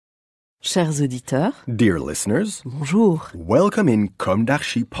Chers auditeurs, Dear listeners, bonjour. welcome in Comme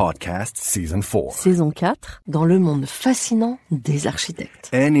d'Archi Podcast Season 4. Saison 4, dans le monde fascinant des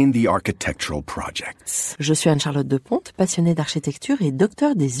architectes. And in the architectural projects. Je suis Anne-Charlotte Deponte, passionnée d'architecture et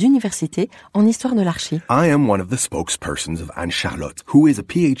docteur des universités en histoire de l'archi. I am one of the spokespersons of Anne-Charlotte, who is a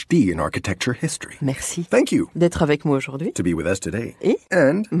PhD in architecture history. Merci. Thank you D'être avec moi aujourd'hui. to be with us today. Et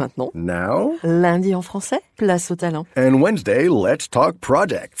And maintenant, now, lundi en français, place au talent. and Wednesday, let's talk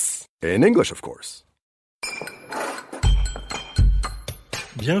projects. In English, of course.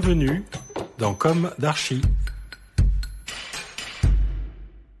 Bienvenue dans Comme d'Archi.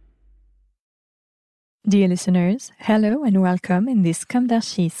 Dear listeners, hello and welcome in this Comme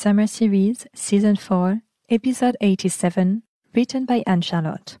d'Archi Summer Series, Season 4, Episode 87, written by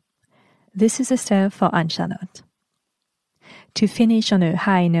Anne-Charlotte. This is Esther for Anne-Charlotte. To finish on a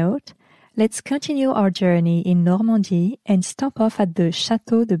high note, let's continue our journey in Normandy and stop off at the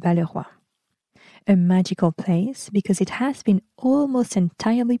Château de Balleroy. A magical place because it has been almost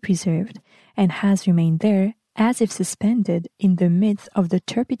entirely preserved and has remained there as if suspended in the midst of the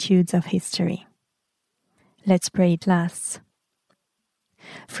turpitudes of history. Let's pray it lasts.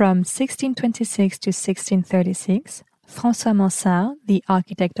 From 1626 to 1636, François Mansart, the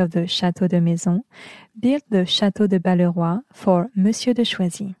architect of the Château de Maisons, built the Château de Balleroy for Monsieur de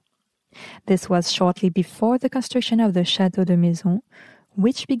Choisy. This was shortly before the construction of the Château de Maisons,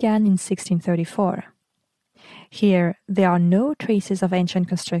 which began in 1634. Here, there are no traces of ancient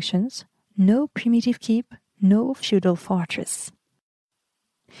constructions, no primitive keep, no feudal fortress.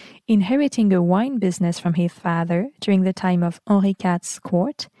 Inheriting a wine business from his father during the time of Henri IV's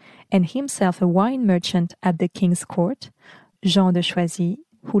court, and himself a wine merchant at the king's court, Jean de Choisy,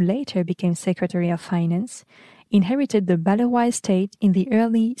 who later became Secretary of Finance, inherited the Balleroy estate in the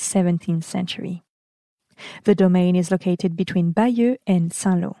early 17th century. The domain is located between Bayeux and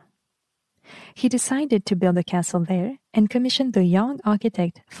Saint-Lô. He decided to build a castle there and commissioned the young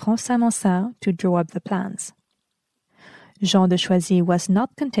architect François Mansart to draw up the plans. Jean de Choisy was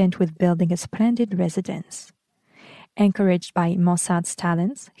not content with building a splendid residence. Encouraged by Mansart's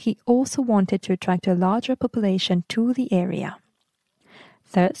talents, he also wanted to attract a larger population to the area.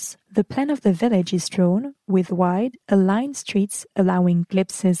 Thus, the plan of the village is drawn with wide, aligned streets allowing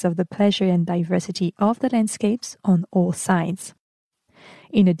glimpses of the pleasure and diversity of the landscapes on all sides.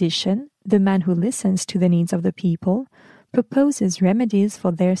 In addition, the man who listens to the needs of the people proposes remedies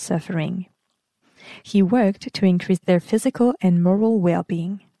for their suffering. He worked to increase their physical and moral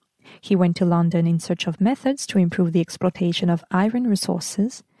well-being. He went to London in search of methods to improve the exploitation of iron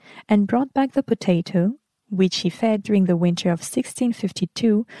resources and brought back the potato, which he fed during the winter of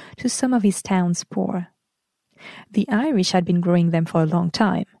 1652 to some of his town's poor. The Irish had been growing them for a long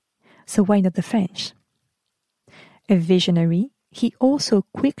time, so why not the French? A visionary, he also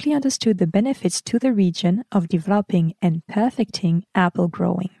quickly understood the benefits to the region of developing and perfecting apple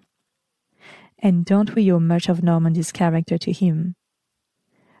growing. And don't we owe much of Normandy's character to him?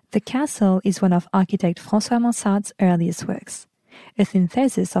 The castle is one of architect François Mansart's earliest works, a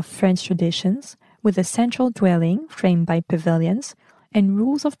synthesis of French traditions, with a central dwelling framed by pavilions and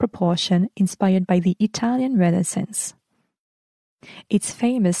rules of proportion inspired by the Italian Renaissance. Its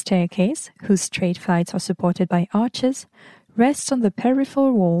famous staircase, whose straight flights are supported by arches, rests on the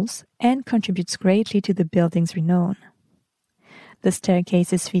peripheral walls and contributes greatly to the building's renown. The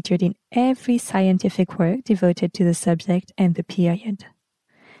staircase is featured in every scientific work devoted to the subject and the period.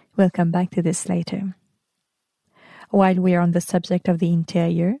 We'll come back to this later. While we are on the subject of the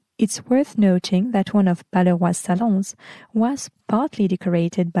interior, it's worth noting that one of Balleroy's salons was partly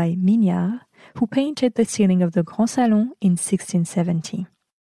decorated by Mignard, who painted the ceiling of the Grand Salon in 1670.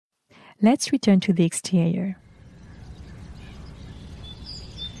 Let's return to the exterior.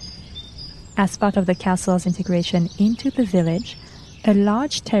 As part of the castle's integration into the village, a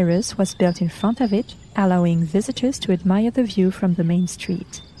large terrace was built in front of it, allowing visitors to admire the view from the main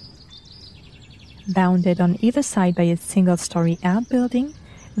street. Bounded on either side by a single-story outbuilding,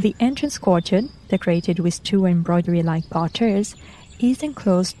 the entrance courtyard, decorated with two embroidery-like porteurs, is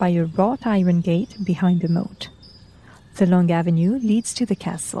enclosed by a wrought iron gate behind the moat. The long avenue leads to the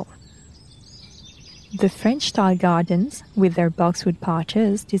castle. The French-style gardens, with their boxwood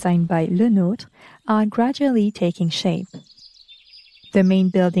porteurs designed by Le Nôtre, are gradually taking shape. The main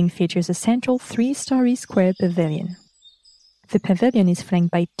building features a central three-story square pavilion. The pavilion is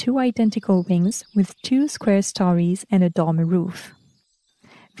flanked by two identical wings with two square stories and a dormer roof.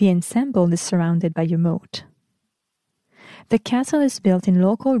 The ensemble is surrounded by a moat. The castle is built in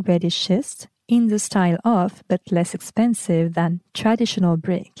local reddish schist in the style of, but less expensive than, traditional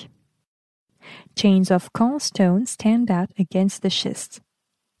brick. Chains of cornerstone stand out against the schist.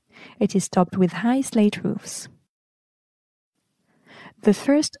 it is topped with high slate roofs. The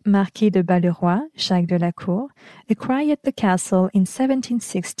first Marquis de Balleroy, Jacques de la Cour, acquired the castle in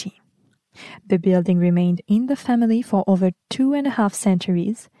 1760. The building remained in the family for over 2.5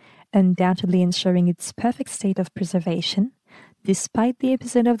 centuries, undoubtedly ensuring its perfect state of preservation, despite the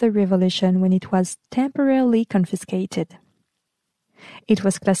episode of the Revolution when it was temporarily confiscated. It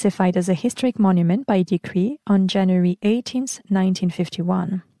was classified as a historic monument by decree on January 18,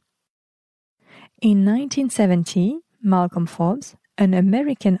 1951. In 1970, Malcolm Forbes, an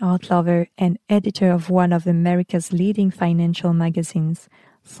American art lover and editor of one of America's leading financial magazines,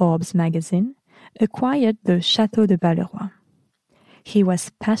 Forbes magazine, acquired the Château de Balleroy. He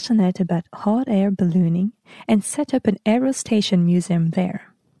was passionate about hot air ballooning and set up an aerostation museum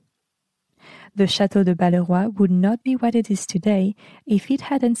there. The Château de Balleroy would not be what it is today if it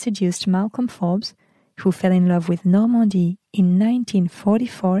hadn't seduced Malcolm Forbes, who fell in love with Normandy in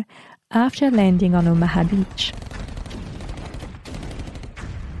 1944 after landing on Omaha Beach.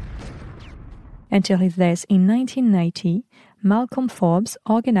 Until his death in 1990, Malcolm Forbes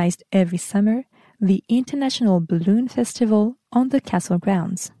organized every summer the International Balloon Festival on the castle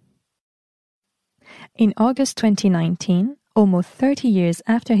grounds. In August 2019, almost 30 years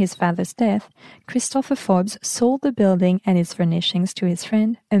after his father's death, Christopher Forbes sold the building and its furnishings to his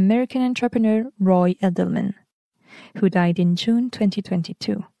friend, American entrepreneur Roy Edelman, who died in June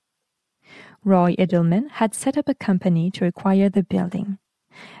 2022. Roy Edelman had set up a company to acquire the building.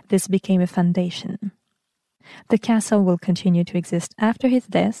 This became a foundation. The castle will continue to exist after his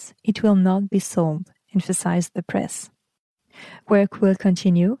death. It will not be sold, emphasized the press. Work will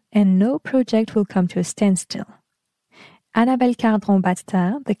continue and no project will come to a standstill. Annabelle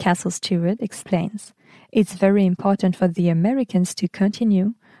Cardron-Bastard, the castle steward, explains, "It's very important for the Americans to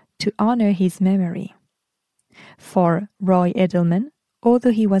continue to honor his memory." For Roy Edelman,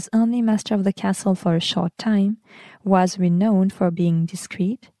 although he was only master of the castle for a short time, was renowned for being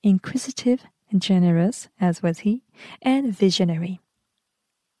discreet, inquisitive, generous, as was he, and visionary.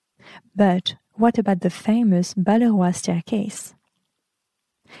 But what about the famous Balleroy staircase?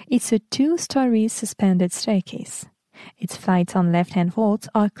 It's a 2-story suspended staircase. Its flights on left-hand vaults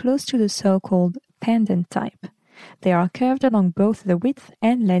are close to the so-called pendant type. They are curved along both the width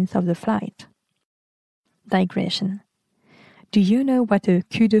and length of the flight. Digression. Do you know what a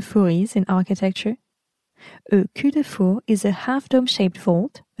cul-de-four is in architecture? A cul-de-four is a half-dome-shaped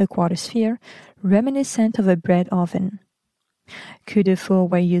vault, a quarter sphere, reminiscent of a bread oven. Cul-de-four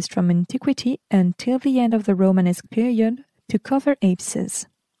were used from antiquity until the end of the Romanesque period to cover apses.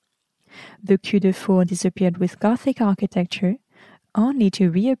 The cul-de-four disappeared with Gothic architecture, only to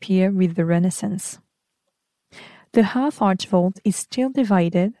reappear with the Renaissance. The half-arch vault is still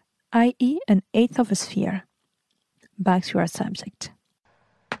divided, i.e. an eighth of a sphere. Back to our subject.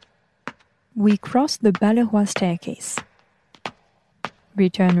 We cross the Balleroy staircase.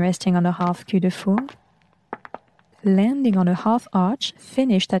 Return resting on a half cul-de-four. Landing on a half arch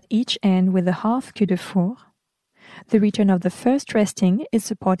finished at each end with a half cul-de-four. The return of the first resting is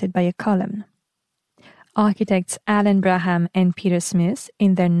supported by a column. Architects Alan Braham and Peter Smith,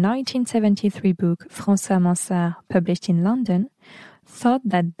 in their 1973 book François Mansart, published in London, thought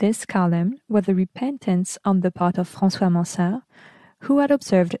that this column was a repentance on the part of François Mansart, who had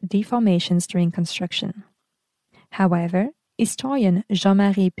observed deformations during construction. However, historian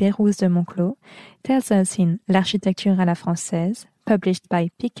Jean-Marie Pérouse de Monclos tells us in L'Architecture à la Française, published by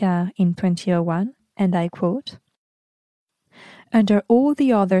Picard in 2001, and I quote, "Under all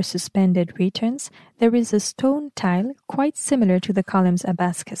the other suspended returns, there is a stone tile quite similar to the column's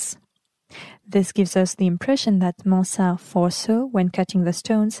abacus. This gives us the impression that Mansart foresaw, when cutting the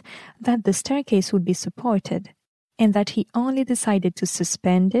stones, that the staircase would be supported, and that he only decided to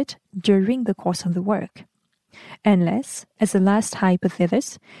suspend it during the course of the work. Unless, as a last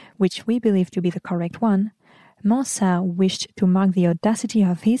hypothesis, which we believe to be the correct one, Mansart wished to mark the audacity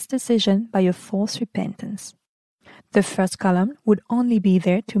of his decision by a false repentance. The first column would only be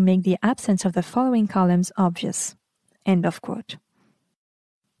there to make the absence of the following columns obvious." End of quote.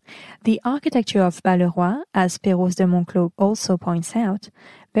 The architecture of Balleroy, as Pérouse de Monclos also points out,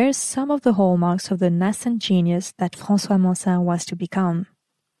 bears some of the hallmarks of the nascent genius that François Mansart was to become.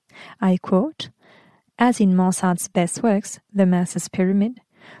 I quote, "As in Mansart's best works, the Master's Pyramid,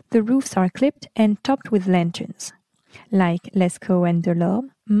 the roofs are clipped and topped with lanterns. Like Lescaut and Delorme,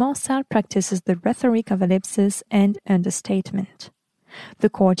 Mansart practices the rhetoric of ellipses and understatement. The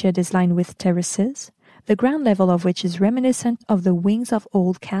courtyard is lined with terraces, the ground level of which is reminiscent of the wings of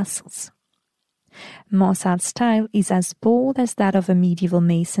old castles. Mansart's style is as bold as that of a medieval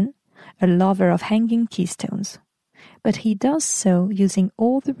mason, a lover of hanging keystones. but he does so using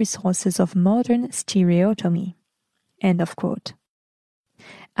all the resources of modern stereotomy. End of quote.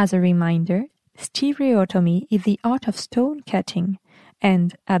 As a reminder, stereotomy is the art of stone cutting,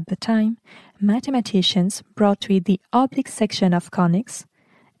 and, at the time, mathematicians brought to it the oblique section of conics,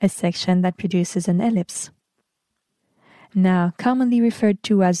 a section that produces an ellipse. Now commonly referred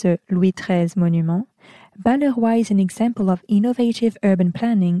to as a Louis XIII monument, Balleroy is an example of innovative urban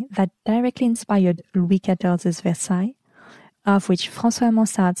planning that directly inspired Louis XIV's Versailles, of which François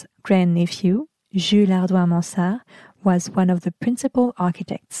Mansart's grandnephew, Jules Ardoin Mansart, was one of the principal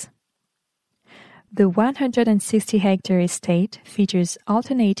architects. The 160-hectare estate features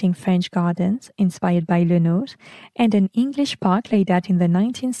alternating French gardens inspired by Le Nôtre and an English park laid out in the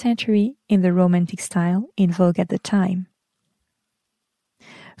 19th century in the Romantic style in vogue at the time.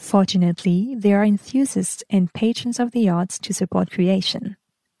 Fortunately, there are enthusiasts and patrons of the arts to support creation.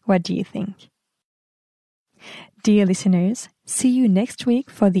 What do you think? Dear listeners, see you next week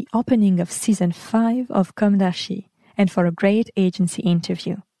for the opening of Season 5 of Comme d'Archi and for a great agency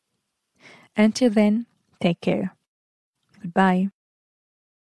interview. Until then, take care. Goodbye.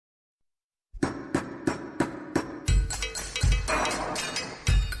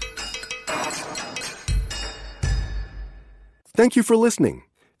 Thank you for listening.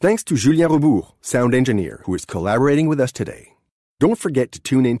 Thanks to Julien Rebourg, sound engineer, who is collaborating with us today. Don't forget to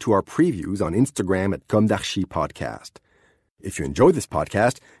tune in to our previews on Instagram at Comme d'Archi Podcast. If you enjoy this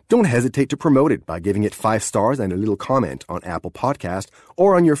podcast, don't hesitate to promote it by giving it 5 stars and a little comment on Apple Podcast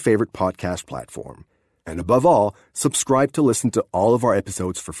or on your favorite podcast platform. And above all, subscribe to listen to all of our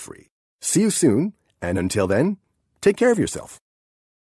episodes for free. See you soon, and until then, take care of yourself.